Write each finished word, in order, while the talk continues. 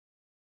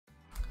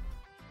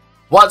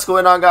What's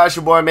going on, guys?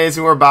 Your boy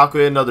Amazing. We're back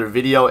with another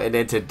video, and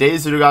in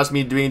today's video, guys,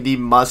 me doing the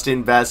must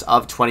invest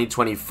of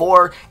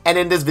 2024. And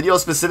in this video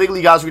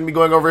specifically, guys, we're gonna be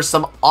going over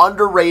some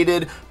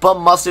underrated but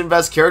must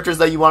invest characters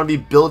that you want to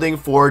be building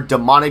for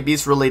demonic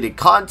beast related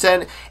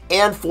content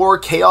and for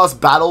chaos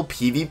battle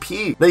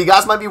PvP. Now, you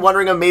guys might be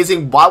wondering,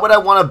 Amazing, why would I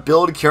want to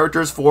build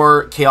characters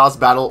for chaos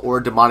battle or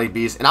demonic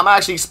beast? And I'm gonna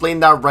actually explain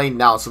that right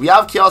now. So we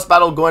have chaos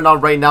battle going on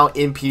right now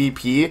in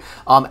PvP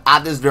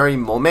at this very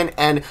moment,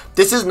 and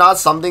this is not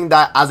something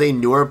that as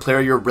a newer player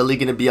you're really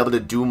going to be able to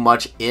do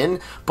much in,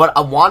 but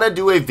I want to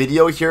do a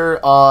video here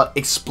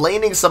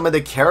explaining some of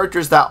the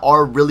characters that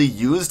are really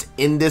used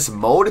in this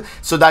mode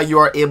so that you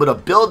are able to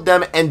build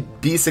them and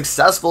be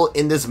successful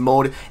in this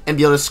mode and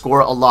be able to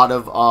score a lot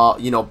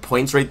of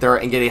points right there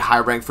and get a high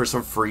rank for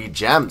some free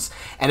gems.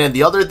 And then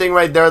the other thing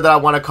right there that I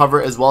want to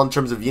cover as well in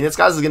terms of units,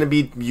 guys, is going to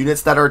be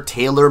units that are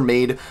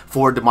tailor-made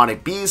for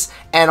demonic beasts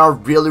and are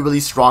really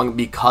strong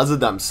because of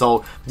them.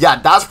 So yeah,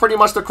 that's pretty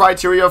much the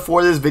criteria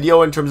for this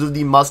video in terms of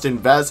the must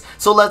invest.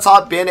 So let's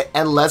hop in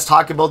and let's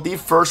talk about the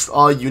first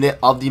unit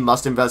of the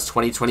must invest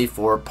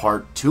 2024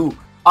 part 2.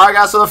 Alright,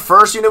 guys, so the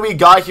first unit we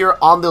got here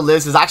on the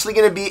list is actually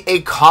going to be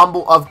a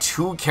combo of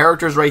two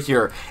characters right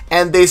here,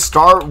 and they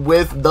start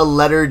with the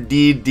letter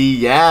D,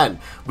 Diane.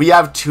 We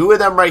have two of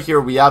them right here.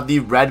 We have the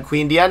red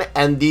Queen Diane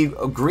and the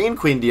green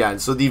Queen Diane.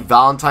 So the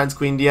Valentine's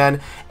Queen Diane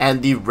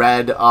and the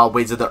red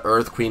Ways of the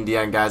Earth Queen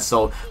Diane, guys.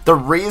 So the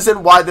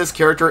reason why this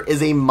character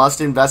is a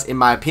must invest, in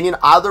my opinion,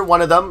 either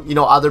one of them,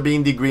 either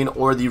being the green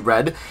or the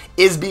red,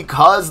 is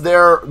because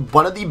they're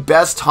one of the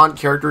best taunt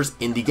characters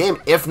in the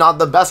game, if not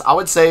the best. I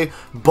would say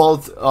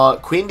both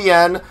Queen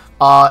Diane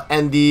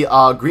and the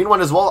green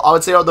one as well, I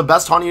would say, are the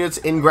best taunt units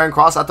in Grand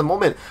Cross at the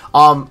moment.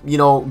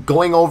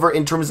 Going over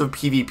in terms of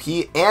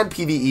PvP and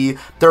PvE,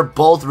 they're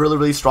both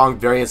really strong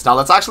variants. Now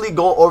let's actually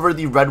go over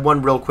the red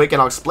one real quick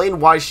and I'll explain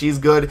why she's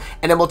good,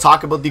 and then we'll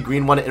talk about the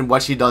green one and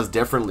what she does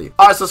differently.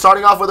 Alright, so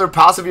starting off with her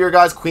passive here,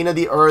 guys, Queen of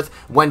the Earth.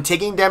 When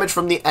taking damage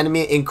from the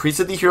enemy,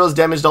 increases the hero's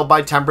damage dealt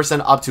by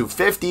 10% up to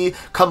 50,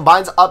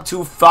 combines up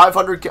to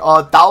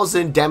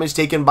 500,000 damage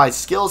taken by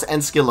skills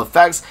and skill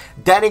effects,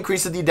 then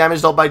increases the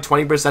damage dealt by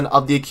 20%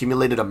 of the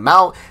accumulated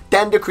amount,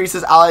 then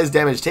decreases allies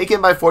damage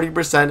taken by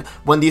 40%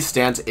 when the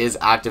stance is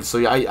active.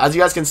 So as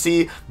you guys can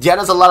see, Diane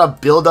has a lot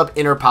of build up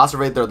in her passive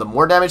right there. The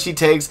more damage she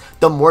takes,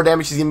 the more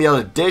damage she's gonna be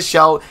able to dish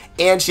out,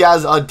 and she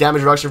has a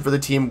damage reduction for the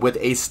team with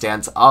a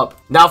stance up.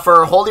 Now for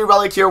her holy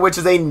relic here, which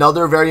is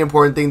another very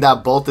important thing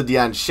that both the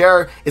Diane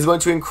share, is going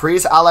to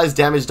increase allies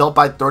damage dealt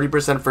by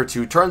 30% for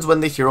 2 turns when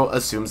the hero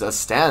assumes a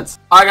stance.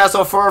 Alright, guys,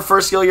 so for our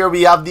first skill here,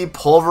 we have the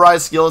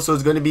pulverize skill. So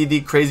it's going to be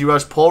the crazy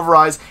rush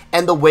pulverize,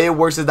 and the way it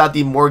works is that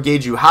the more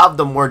gauge you have,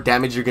 the more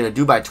damage you're going to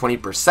do by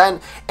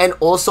 20%. And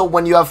also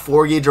when you have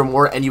 4 gauge or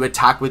more and you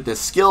attack with this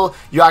skill,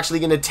 you're actually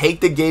going to take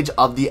the gauge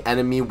of the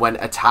enemy when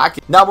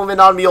attacking. Now moving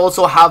on, we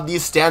also have the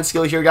stance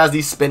skill here, guys,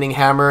 the spinning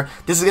hammer.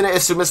 This is going to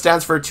assume a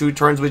stance for 2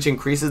 turns, which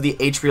increases the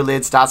HP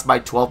related stats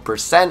by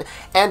 12%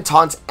 and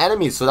taunts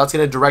enemies. So that's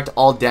going to direct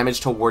all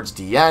damage towards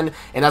Diane,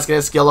 and that's going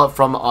to scale up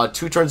from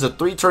 2 turns to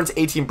 3 turns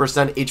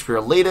 18% HP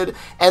related,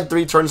 and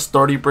 3 turns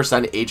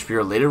 30% HP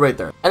related right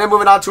there. And then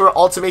moving on to her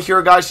ultimate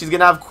here, guys, she's going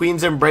to have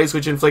Queen's Embrace,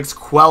 which inflicts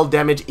quell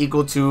damage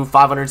equal to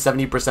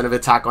 570% of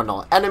attack on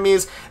all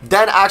enemies,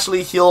 then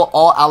actually heal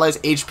all allies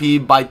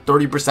HP by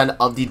 30%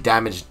 of the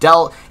damage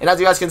dealt. And as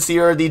you guys can see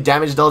here, the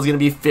damage dealt is going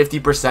to be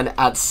 50%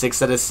 at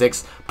 6 out of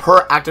 6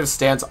 per active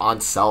stance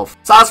on self.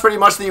 So that's pretty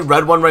much the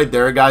red one right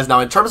there, guys. Now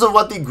in terms of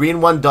what the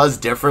green one does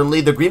differently,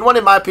 the green one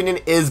in my opinion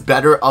is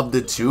better of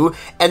the two,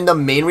 and the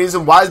main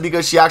reason why is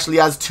because she actually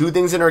has 2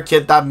 things in her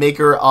kit that make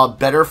her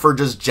better for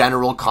just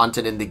general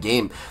content in the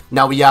game.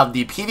 Now we have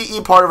the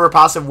PvE part of her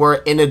passive, where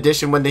in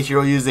addition, when the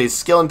hero uses a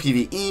skill in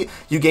PvE,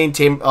 you gain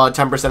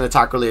 10%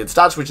 attack related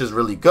stats, which is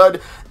really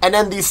good. And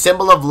then the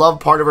symbol of love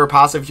part of her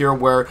passive here,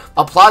 where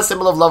applies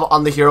symbol of love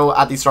on the hero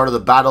at the start of the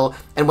battle,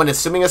 and when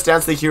assuming a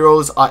stance, the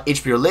hero's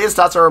HP related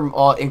stats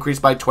are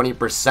increased by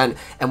 20%,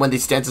 and when the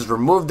stance is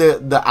removed,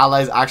 the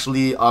allies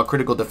actually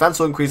critical defense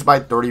will increase by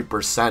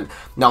 30%.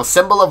 Now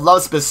symbol of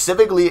love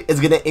specifically is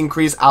going to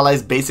increase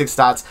allies basic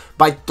stats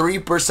by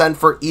 3%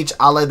 for each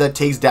ally that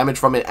takes damage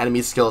from an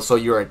enemy skill. So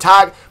your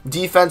attack,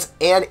 defense,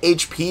 and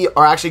HP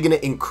are actually going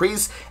to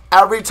increase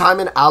every time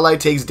an ally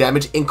takes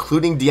damage,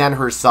 including Diane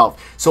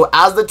herself. So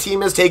as the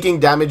team is taking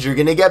damage, you're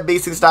going to get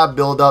basic stat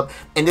build up,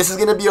 and this is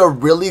going to be a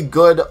really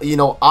good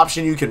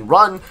option you can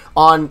run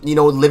on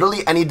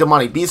literally any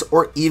demonic beast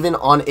or even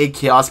on a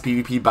chaos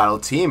PvP battle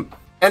team.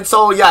 And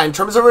so yeah, in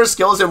terms of her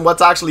skills and what's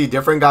actually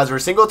different, guys, her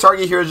single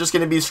target here is just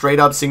going to be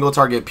straight up single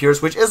target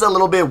pierce, which is a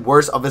little bit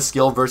worse of a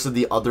skill versus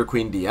the other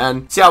Queen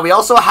Diane. So yeah, we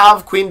also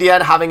have Queen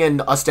Diane having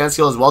a stance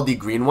skill as well, the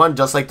green one,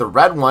 just like the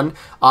red one.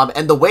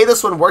 And the way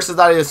this one works is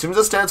that it assumes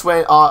a stance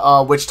when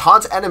which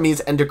taunts enemies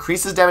and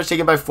decreases damage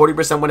taken by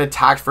 40% when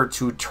attacked for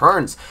 2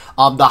 turns.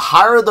 The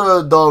higher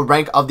the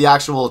rank of the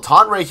actual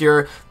taunt right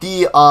here,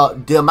 the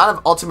amount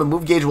of ultimate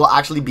move gauge will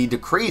actually be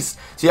decreased.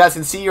 So you guys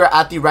can see you're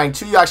at the rank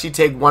 2, you actually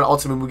take 1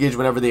 ultimate move gauge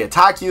whenever whenever they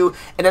attack you.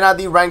 And then at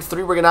the rank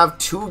 3, we're going to have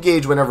 2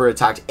 gauge whenever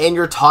attacked, and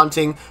you're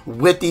taunting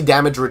with the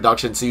damage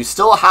reduction. So you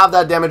still have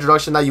that damage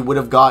reduction that you would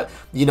have got,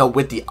 you know,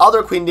 with the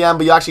other Queen Diane,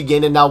 but you actually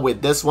gain it now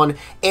with this one.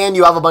 And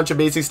you have a bunch of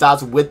basic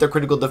stats with the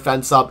critical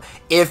defense up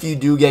if you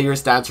do get your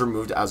stats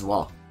removed as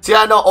well. So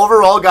yeah, no,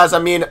 overall, guys, I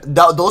mean,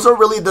 those are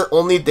really the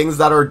only things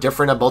that are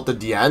different about the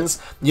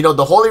DNs. You know,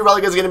 the Holy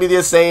Relic is going to be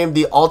the same.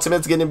 The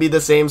Ultimate's going to be the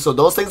same. So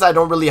those things I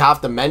don't really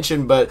have to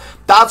mention, but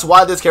that's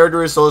why this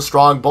character is so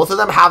strong. Both of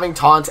them having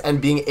taunts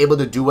and being able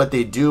to do what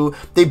they do.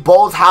 They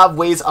both have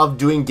ways of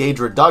doing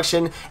gauge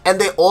reduction, and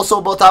they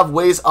also both have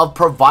ways of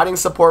providing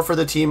support for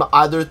the team,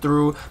 either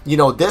through, you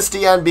know, this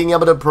DN being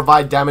able to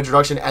provide damage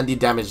reduction and the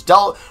damage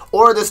dealt,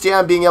 or this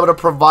DN being able to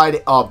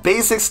provide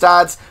basic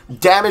stats,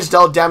 damage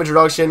dealt, damage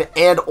reduction,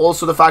 and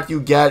also the fact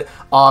you get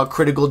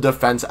critical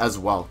defense as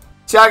well.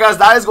 So yeah, guys,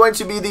 that is going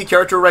to be the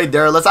character right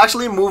there. Let's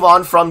actually move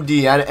on from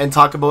DN and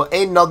talk about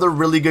another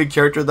really good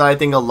character that I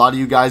think a lot of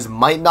you guys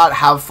might not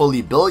have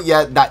fully built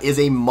yet, that is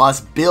a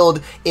must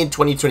build in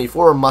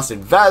 2024 or must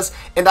invest,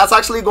 and that's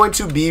actually going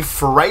to be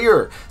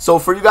Freyr. So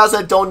for you guys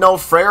that don't know,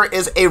 Freyr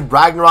is a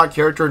Ragnarok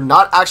character,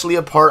 not actually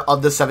a part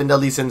of the 7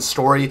 Deadly Sins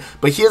story,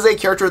 but he is a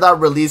character that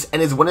released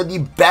and is one of the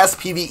best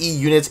PvE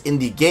units in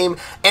the game,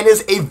 and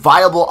is a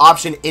viable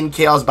option in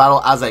Chaos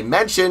Battle, as I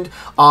mentioned,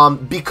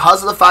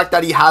 because of the fact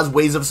that he has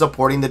ways of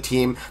supporting the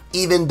team,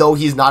 even though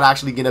he's not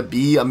actually going to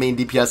be a main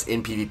DPS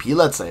in PvP,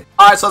 let's say.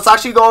 Alright, so let's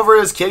actually go over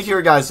his kit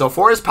here, guys. So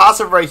for his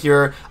passive right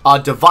here,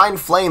 Divine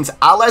Flames,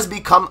 allies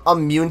become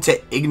immune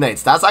to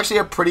ignites. That's actually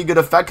a pretty good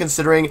effect,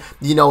 considering,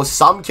 you know,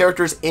 some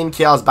characters in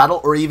Chaos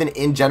Battle, or even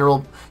in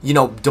general, you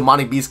know,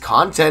 Demonic Beast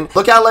content.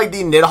 Look at like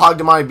the Nidhogg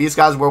Demonic Beast,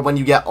 guys, where when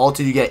you get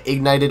ulted, you get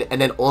ignited,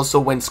 and then also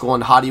when Skull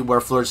and Hati,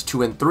 where floors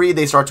 2 and 3,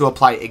 they start to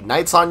apply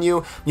ignites on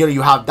you. You know,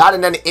 you have that,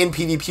 and then in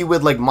PvP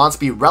with like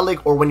Monspeed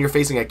Relic, or when you're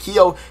facing a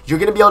Kyo, you're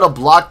going to be able to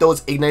block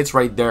those ignites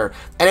right there.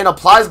 And it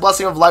applies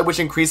Blessing of Light, which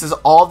increases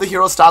all of the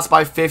hero stats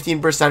by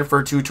 15%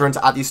 for 2 turns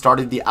at the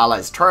start of the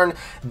ally's turn.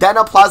 Then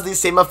applies the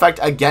same effect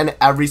again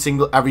every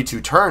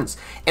 2 turns.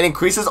 And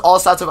increases all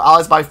stats of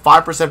allies by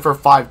 5% for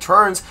 5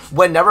 turns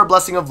whenever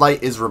Blessing of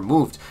Light is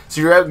removed.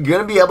 So you're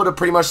going to be able to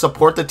pretty much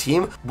support the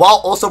team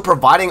while also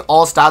providing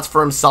all stats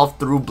for himself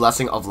through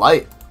Blessing of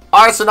Light.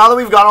 Alright, so now that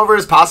we've gone over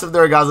his passive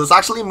there, guys, let's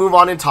actually move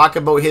on and talk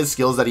about his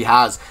skills that he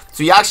has.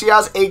 So he actually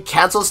has a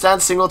cancel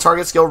stance single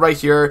target skill right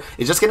here.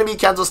 It's just going to be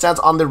cancel stance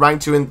on the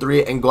rank 2 and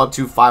 3 and go up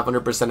to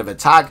 500% of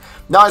attack.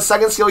 Now his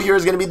second skill here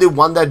is going to be the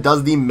one that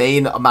does the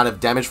main amount of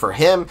damage for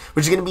him,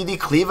 which is going to be the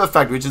cleave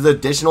effect, which is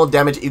additional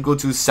damage equal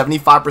to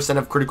 75%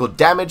 of critical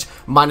damage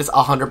minus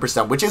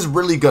 100%, which is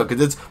really good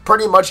because it's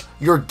pretty much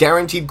you're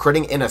guaranteed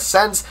critting in a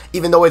sense.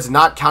 Even though it's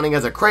not counting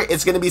as a crit,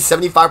 it's going to be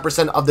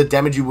 75% of the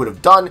damage you would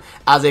have done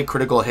as a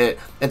critical hit.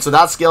 And so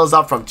that scales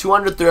up from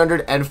 200,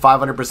 300, and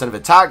 500% of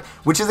attack,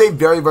 which is a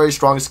very, very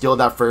strong skill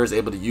that Freyr is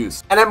able to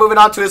use. And then moving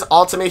on to his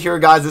ultimate here,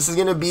 guys, this is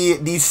going to be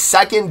the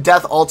second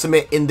death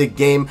ultimate in the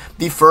game,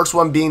 the first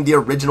one being the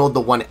original,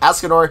 the one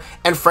Escanor,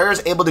 and Freyr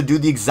is able to do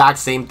the exact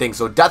same thing.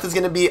 So death is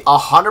going to be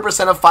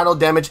 100% of final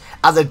damage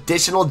as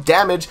additional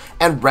damage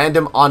and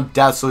random on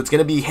death. So it's going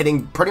to be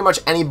hitting pretty much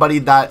anybody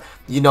that,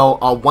 you know,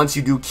 once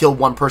you do kill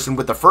one person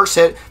with the first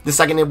hit, the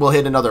second hit will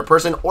hit another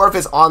person, or if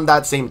it's on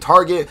that same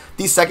target,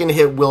 the second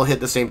hit will hit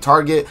the same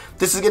target.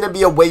 This is going to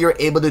be a way you're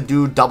able to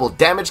do double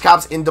damage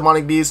caps in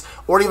Demonic Beast,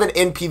 or even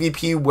in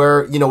PvP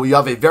where, you know, you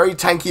have a very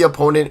tanky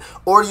opponent,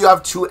 or you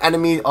have 2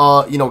 enemy,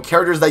 you know,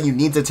 characters that you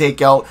need to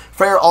take out.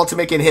 Freyr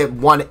ultimate can hit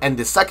one and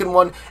the second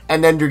one,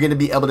 and then you're going to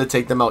be able to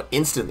take them out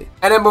instantly.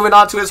 And then moving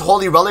on to his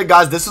Holy Relic,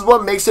 guys, this is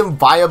what makes him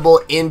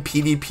viable in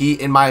PvP,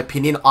 in my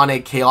opinion, on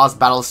a Chaos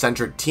Battle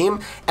centric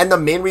team. And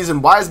the main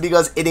reason why is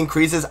because it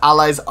increases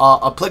allies,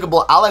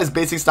 applicable allies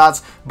basic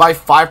stats by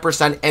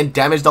 5% and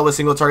damage dealt with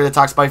single target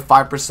attacks by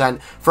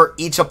 5% for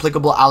each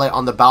applicable ally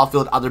on the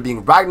battlefield, either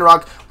being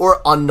Ragnarok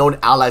or unknown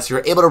allies. So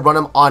you're able to run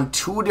them on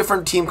 2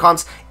 different team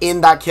comps in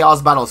that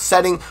Chaos Battle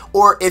setting,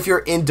 or if you're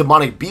in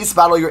Demonic Beast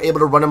Battle, you're able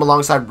to run them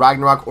alongside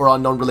Ragnarok or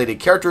unknown related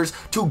characters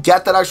to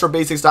get that extra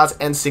basic stats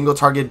and single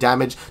target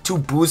damage to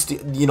boost,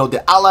 you know,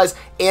 the allies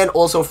and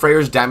also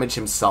Freyr's damage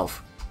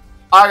himself.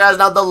 Alright, guys,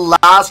 now the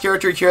last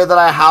character here that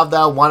I have that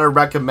I want to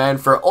recommend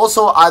for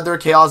also either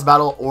Chaos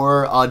Battle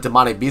or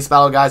Demonic Beast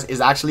Battle, guys, is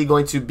actually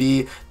going to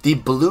be the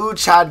Blue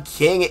Chad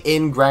King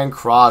in Grand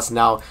Cross.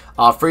 Now,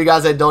 for you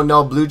guys that don't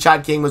know, Blue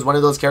Chad King was one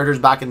of those characters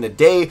back in the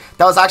day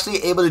that was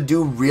actually able to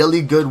do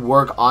really good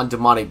work on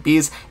Demonic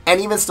Beast,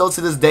 and even still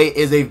to this day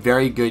is a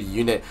very good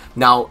unit.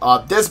 Now,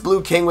 this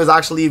Blue King was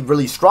actually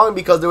really strong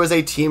because there was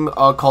a team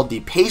called the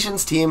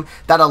Patience team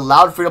that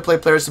allowed free-to-play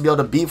players to be able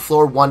to beat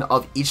floor 1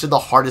 of each of the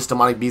hardest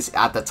Demonic Beasts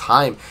at the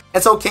time.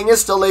 And so King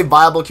is still a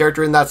viable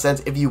character in that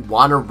sense if you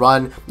want to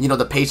run, you know,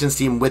 the Patience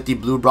team with the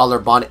Blue Brawler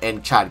Bond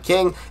and Chad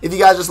King. If you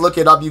guys just look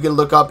it up, you can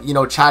look up, you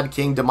know, Chad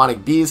King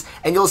Demonic Beast,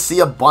 and you'll see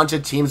a bunch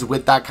of teams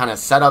with that kind of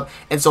setup.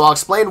 And so I'll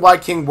explain why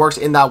King works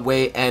in that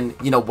way and,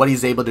 you know, what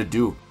he's able to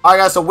do. Alright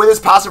guys, so with this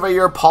passive right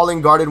here, Appalling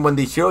Garden, when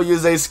the hero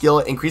uses a skill,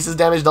 increases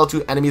damage dealt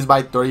to enemies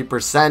by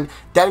 30%,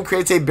 then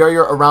creates a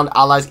barrier around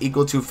allies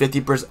equal to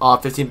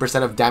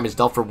 15% of damage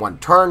dealt for 1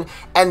 turn,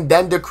 and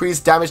then decrease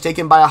damage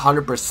taken by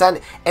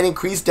 100% and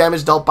increase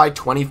damage dealt by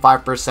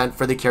 25%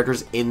 for the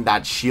characters in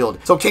that shield.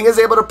 So King is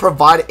able to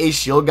provide a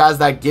shield, guys,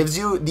 that gives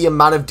you the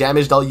amount of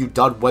damage dealt you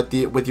done with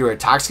your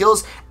attack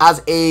skills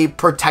as a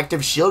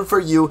protective shield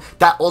for you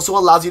that also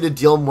allows you to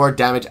deal more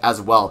damage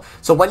as well.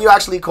 So when you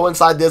actually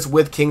coincide this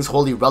with King's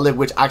Holy Relic,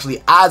 which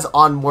actually adds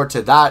on more to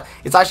that,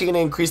 it's actually going to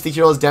increase the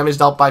hero's damage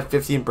dealt by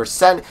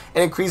 15% and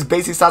increase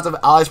basic stats of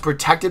allies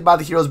protected by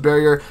the hero's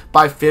barrier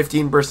by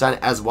 15%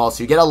 as well.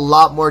 So you get a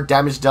lot more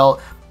damage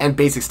dealt and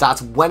basic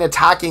stats when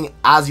attacking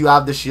as you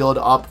have the shield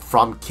up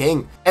from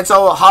King. And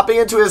so hopping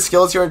into his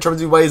skills here in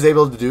terms of what he's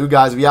able to do,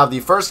 guys, we have the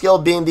first skill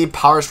being the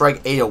Power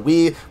Strike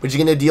AoE, which is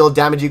going to deal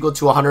damage equal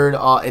to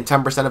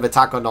 110% of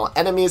attack on all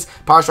enemies.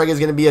 Power Strike is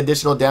going to be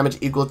additional damage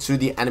equal to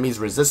the enemy's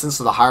resistance,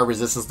 so the higher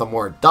resistance the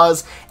more it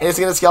does, and it's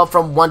going to scale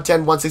from 110,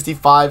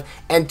 165,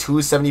 and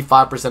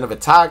 275% of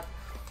attack.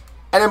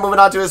 And then moving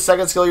on to his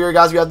second skill here,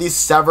 guys, we have the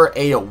Sever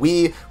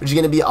AoE, which is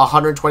going to be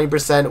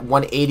 120%,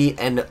 180,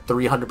 and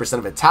 300%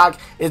 of attack.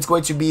 It's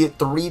going to be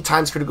 3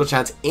 times critical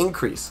chance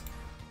increase.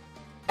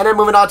 And then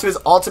moving on to his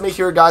ultimate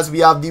here, guys, we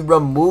have the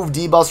remove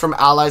debuffs from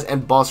allies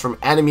and buffs from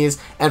enemies.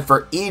 And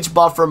for each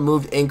buff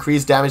removed,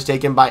 increase damage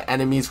taken by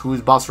enemies whose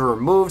buffs were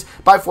removed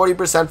by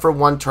 40% for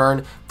 1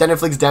 turn. Then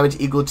inflicts damage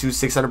equal to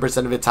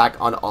 600% of attack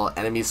on all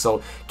enemies.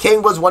 So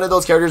King was one of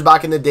those characters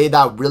back in the day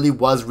that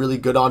was really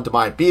good on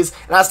Demonic Beast.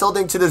 And I still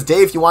think to this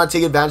day, if you want to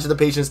take advantage of the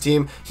Patience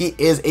team, he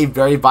is a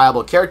very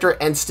viable character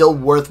and still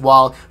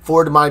worthwhile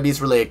for Demonic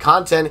Beast related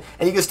content.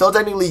 And you can still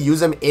technically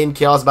use him in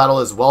Chaos Battle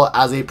as well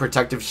as a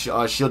protective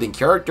shielding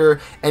character.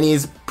 And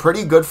he's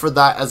pretty good for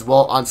that as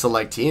well on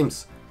select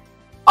teams.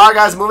 Alright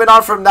guys, moving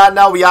on from that,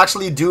 now we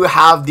actually do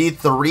have the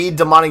 3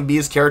 Demonic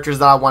Beast characters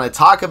that I want to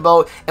talk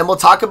about, and we'll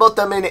talk about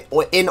them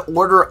in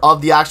order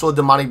of the actual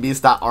Demonic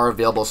Beasts that are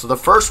available. So the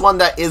first one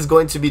that is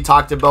going to be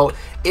talked about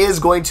is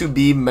going to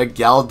be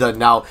Meliodas.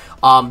 Now,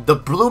 the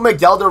blue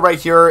Meliodas right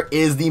here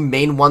is the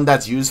main one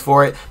that's used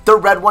for it. The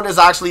red one is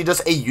actually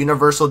just a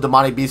universal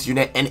Demonic Beast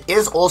unit and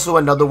is also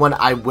another one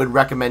I would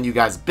recommend you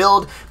guys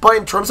build. But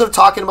in terms of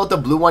talking about the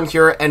blue one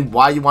here and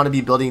why you want to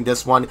be building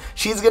this one,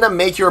 she's going to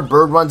make your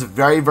bird runs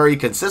very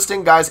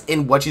consistent, guys,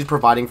 in what she's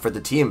providing for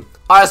the team.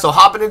 Alright, so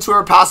hopping into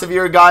her passive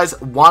here, guys,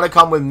 want to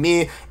come with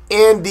me.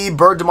 In the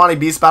Bird Demonic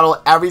Beast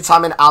battle, every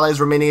time an ally's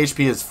remaining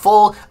HP is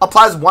full,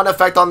 applies 1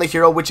 effect on the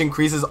hero, which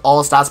increases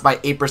all stats by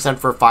 8%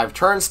 for 5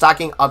 turns,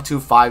 stacking up to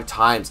 5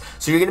 times.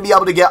 So you're going to be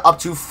able to get up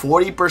to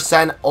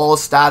 40% all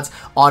stats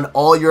on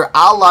all your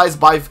allies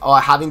by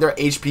having their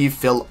HP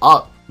fill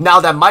up. Now,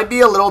 that might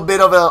be a little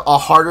bit of a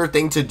harder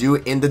thing to do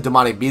in the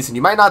Demonic Beast, and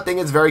you might not think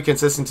it's very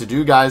consistent to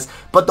do, guys,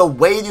 but the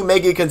way you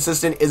make it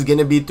consistent is going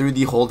to be through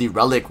the Holy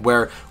Relic,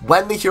 where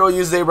when the hero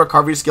uses a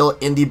recovery skill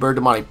in the Bird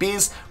Demonic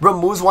Beast,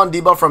 removes 1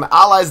 debuff from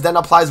allies, then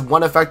applies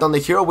 1 effect on the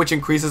hero, which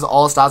increases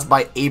all stats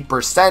by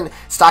 8%,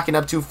 stacking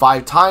up to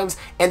 5 times,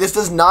 and this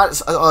does not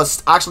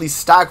actually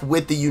stack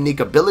with the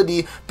unique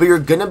ability, but you're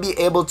going to be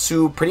able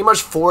to pretty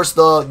much force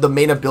the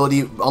main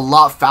ability a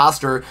lot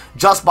faster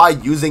just by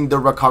using the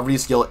recovery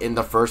skill in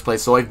the first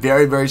place. So a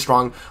very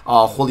strong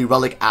Holy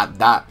Relic at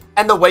that.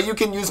 And the way you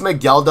can use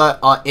Meliodas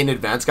in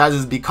advance, guys,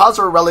 is because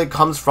her relic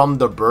comes from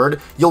the bird,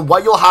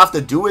 what you'll have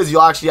to do is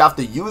you'll actually have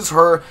to use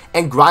her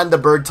and grind the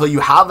bird till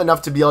you have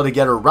enough to be able to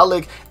get her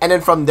relic, and then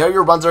from there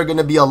your runs are going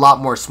to be a lot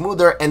more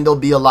smoother and they'll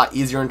be a lot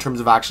easier in terms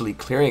of actually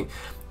clearing.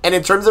 And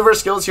in terms of her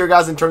skills here,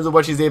 guys, in terms of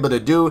what she's able to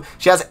do,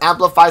 she has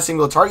Amplify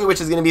Single Target, which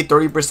is going to be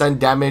 30%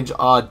 damage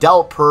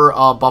dealt per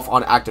buff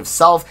on active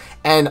self.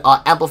 And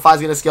Amplify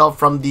is going to scale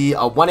from the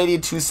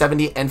 180,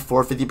 270, and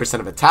 450%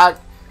 of attack.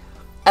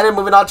 And then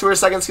moving on to her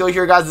second skill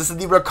here, guys, this is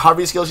the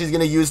recovery skill she's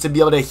going to use to be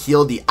able to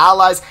heal the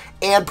allies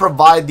and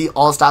provide the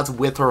all stats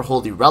with her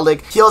Holy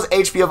Relic. Heals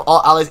HP of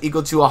all allies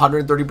equal to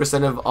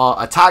 130%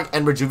 of attack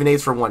and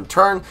rejuvenates for 1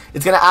 turn.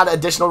 It's going to add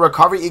additional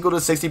recovery equal to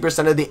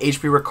 60% of the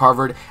HP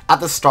recovered at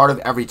the start of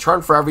every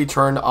turn for every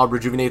turn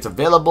rejuvenates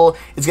available.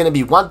 It's going to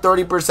be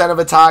 130% of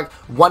attack,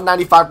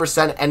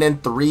 195%, and then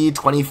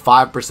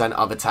 325%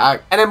 of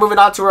attack. And then moving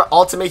on to her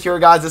ultimate here,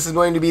 guys, this is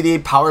going to be the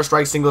Power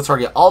Strike Single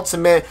Target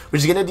Ultimate,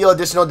 which is going to deal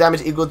additional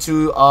damage equal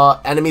to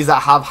enemies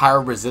that have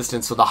higher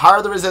resistance. So the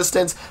higher the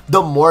resistance,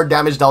 the more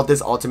damage dealt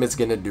this ultimate is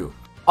going to do.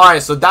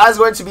 Alright, so that is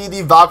going to be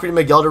the Valkyrie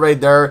Meliodas right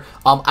there.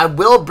 I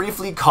will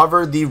briefly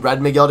cover the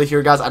red Meliodas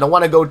here, guys. I don't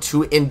want to go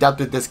too in-depth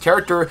with this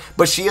character,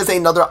 but she is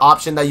another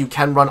option that you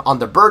can run on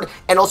the bird,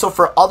 and also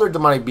for other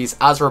Demonic Beasts,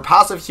 as her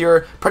passive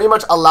here pretty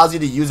much allows you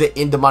to use it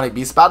in Demonic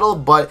Beast battle,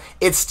 but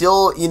it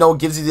still, you know,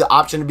 gives you the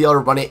option to be able to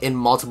run it in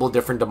multiple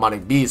different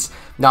Demonic Beasts.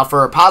 Now,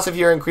 for her passive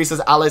here, increases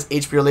allies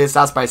HP related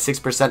stats by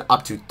 6%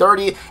 up to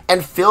 30,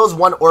 and fills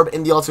 1 orb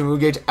in the ultimate move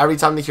gauge every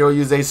time the hero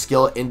uses a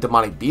skill in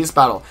Demonic Beast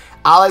battle.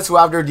 allies who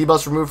have their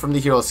debuffs removed from the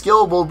hero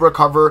skill will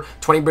recover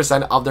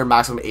 20% of their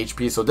maximum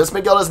HP. So this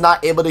Miguel is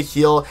not able to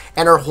heal,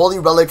 and her Holy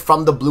Relic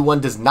from the blue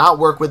one does not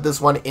work with this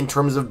one in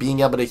terms of being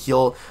able to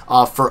heal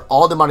for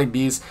all demonic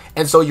beasts,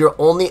 and so you're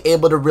only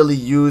able to really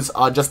use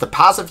just the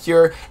passive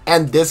here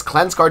and this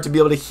cleanse card to be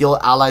able to heal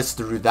allies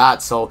through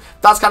that. So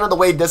that's kind of the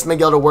way this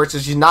Miguel works,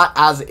 is she's not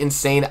as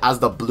insane as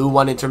the blue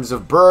one in terms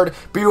of bird,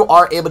 but you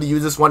are able to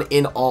use this one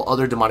in all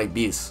other demonic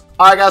beasts.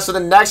 Alright guys, so the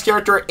next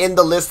character in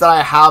the list that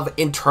I have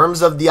in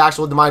terms of the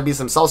actual demonic beasts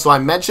themselves, so I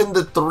mentioned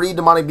the 3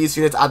 demonic beast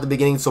units at the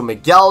beginning. So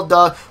Miguel,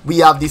 we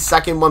have the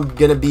second one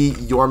gonna be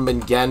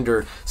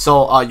Jormungandr.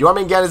 So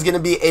Jormungandr is gonna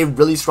be a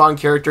really strong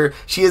character.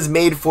 She is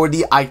made for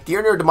the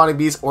Eithirnir demonic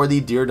beast or the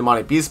Deer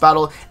demonic beast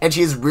battle, and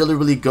she is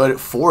really good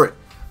for it.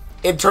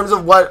 In terms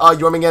of what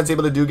Jormungandr is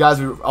able to do, guys,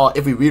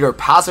 if we read her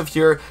passive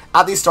here,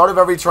 at the start of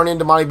every turn in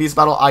Demonic Beast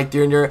Battle,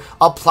 Eithirnir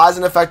applies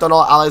an effect on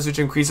all allies which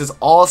increases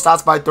all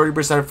stats by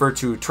 30% for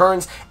 2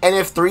 turns, and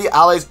if 3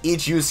 allies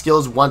each use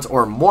skills once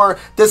or more,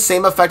 the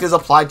same effect is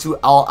applied to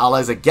all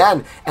allies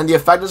again, and the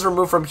effect is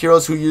removed from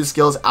heroes who use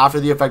skills after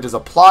the effect is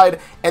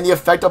applied, and the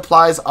effect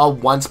applies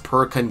once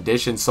per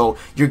condition. So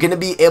you're going to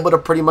be able to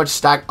pretty much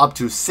stack up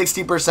to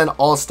 60%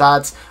 all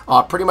stats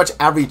pretty much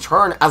every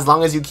turn, as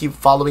long as you keep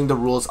following the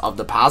rules of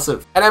the passive.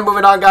 And then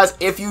moving on, guys,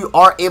 if you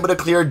are able to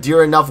clear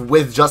Deer enough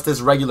with just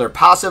this regular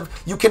passive,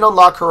 you can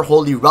unlock her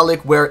Holy Relic,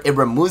 where it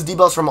removes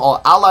debuffs from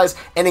all allies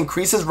and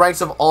increases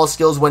ranks of all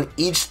skills when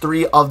each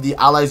 3 of the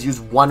allies use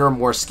 1 or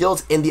more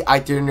skills in the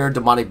Eithirnir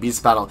demonic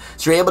beast battle.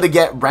 So you're able to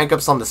get rank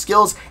ups on the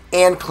skills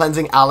and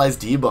cleansing allies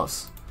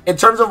debuffs. In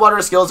terms of what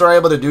her skills are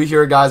able to do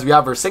here, guys, we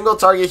have her single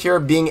target here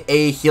being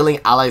a healing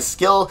ally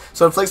skill.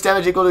 So inflicts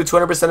damage equal to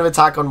 200% of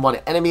attack on one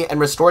enemy and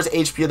restores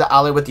HP of the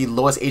ally with the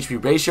lowest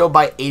HP ratio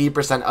by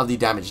 80% of the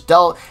damage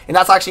dealt. And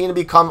that's actually going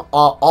to become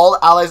all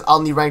allies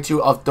on the rank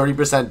 2 of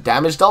 30%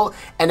 damage dealt,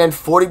 and then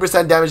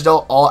 40% damage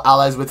dealt all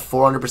allies with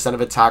 400%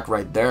 of attack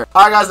right there.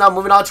 Alright guys, now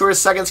moving on to her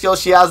second skill,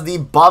 she has the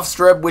buff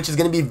strip, which is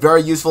going to be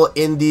very useful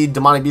in the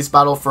demonic beast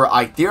battle for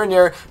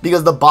Eithirnir,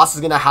 because the boss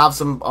is going to have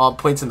some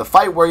points in the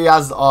fight where he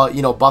has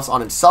you know, buffs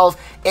on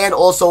himself, and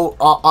also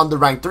on the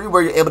rank 3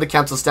 where you're able to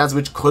cancel stance,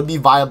 which could be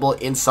viable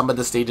in some of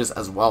the stages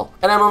as well.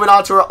 And then moving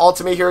on to her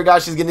ultimate here,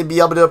 guys, she's going to be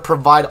able to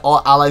provide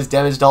all allies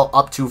damage dealt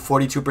up to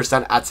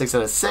 42% at 6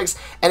 out of 6,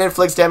 and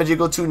inflicts damage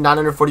equal to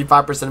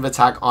 945% of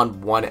attack on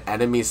one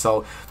enemy.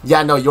 So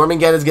yeah, no,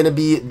 Jormungandr is going to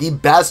be the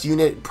best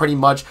unit pretty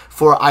much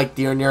for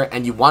Eithirnir,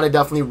 and you want to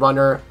definitely run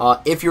her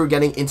if you're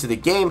getting into the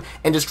game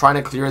and just trying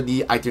to clear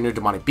the Eithirnir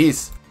demonic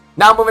beast.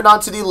 Now moving on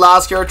to the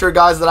last character,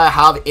 guys, that I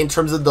have in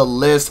terms of the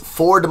list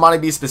for demonic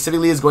beast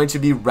specifically is going to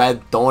be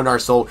Red Thonar.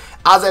 So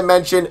as I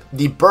mentioned,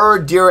 the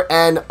bird, deer,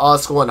 and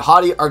skull and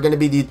haughty are going to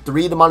be the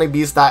 3 demonic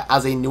beasts that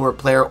as a newer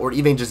player or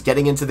even just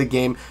getting into the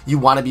game you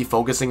want to be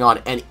focusing on,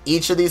 and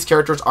each of these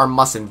characters are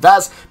must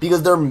invest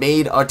because they're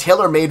made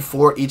tailor made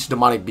for each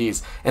demonic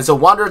beast. And so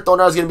Wanderer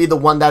Thonar is going to be the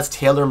one that's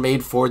tailor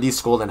made for the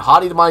skull and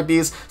haughty demonic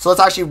beast. So let's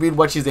actually read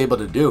what she's able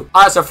to do.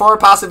 Alright, so for her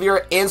passive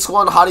here, in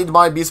skull and haughty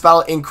demonic beast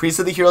battle,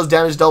 increases the hero's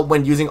damage dealt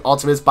when using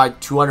ultimates by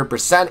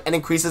 200%, and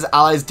increases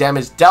allies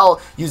damage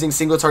dealt using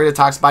single target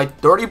attacks by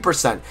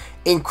 30%.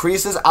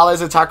 Increases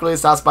allies attack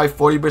related stats by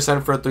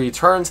 40% for 3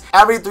 turns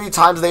every 3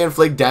 times they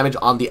inflict damage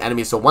on the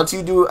enemy. So once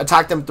you do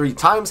attack them 3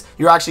 times,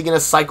 you're actually going to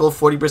cycle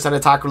 40%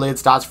 attack related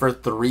stats for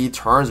 3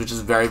 turns, which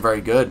is very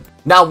good.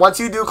 Now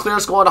once you do clear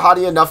skull and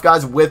haughty enough,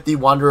 guys, with the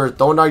Wanderer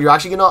Thonar, you're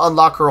actually going to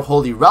unlock her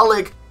Holy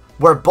Relic,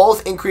 where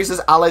both increases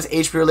allies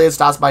HP related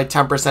stats by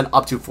 10%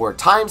 up to 4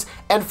 times,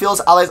 and fills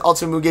allies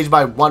ultimate move gauge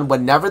by 1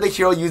 whenever the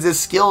hero uses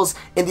skills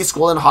in the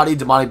skull and haughty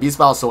demonic beast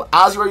battle. So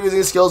as you are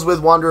using skills with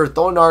Wanderer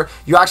Thonar,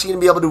 you're actually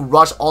going to be able to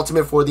rush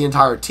ultimate for the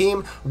entire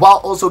team, while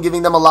also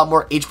giving them a lot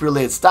more HP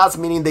related stats,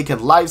 meaning they can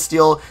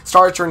lifesteal,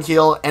 start turn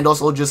heal, and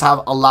also just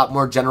have a lot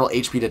more general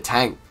HP to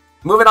tank.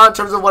 Moving on in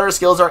terms of what her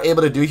skills are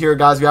able to do here,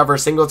 guys, we have her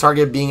single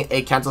target being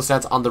a cancel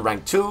stance on the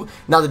rank 2.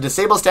 Now the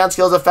disable stance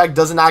skills effect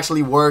doesn't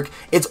actually work.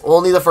 It's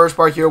only the first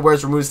part here where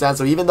it's remove stance.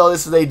 So even though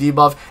this is a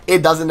debuff,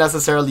 it doesn't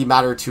necessarily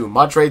matter too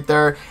much right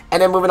there.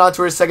 And then moving on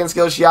to her second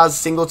skill, she has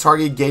single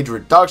target gauge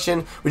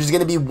reduction, which is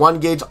going to be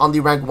 1 gauge on the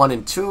rank 1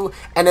 and 2,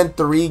 and then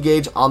 3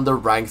 gauge on the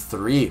rank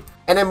 3.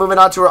 And then moving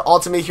on to her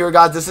ultimate here,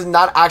 guys, this is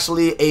not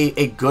actually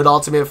a good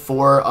ultimate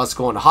for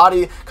Skull and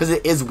Haughty because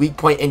it is weak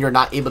point and you're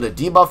not able to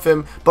debuff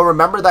him. But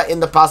remember that in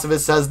the passive it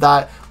says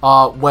that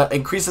what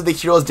increases the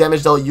hero's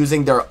damage dealt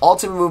using their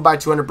ultimate move by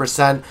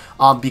 200%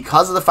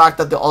 because of the fact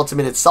that the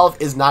ultimate itself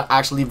is not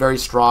actually very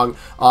strong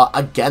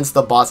against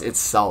the boss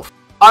itself.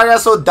 Alright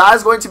guys, so that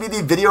is going to be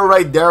the video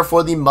right there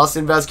for the must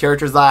invest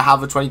characters that I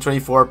have in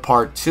 2024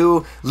 part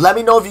 2. Let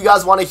me know if you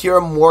guys want to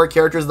hear more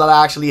characters that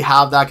I actually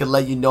have that I could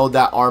let you know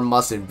that are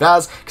must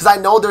invest, because I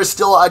know there's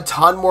still a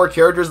ton more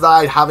characters that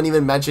I haven't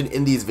even mentioned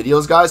in these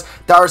videos, guys,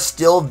 that are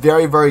still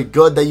very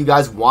good that you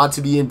guys want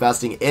to be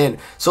investing in.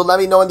 So let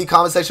me know in the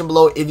comment section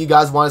below if you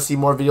guys want to see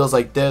more videos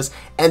like this.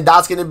 And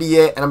that's going to be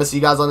it, and I'm going to see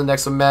you guys on the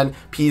next one, man.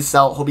 Peace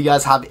out. Hope you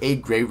guys have a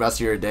great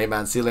rest of your day,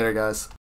 man. See you later, guys.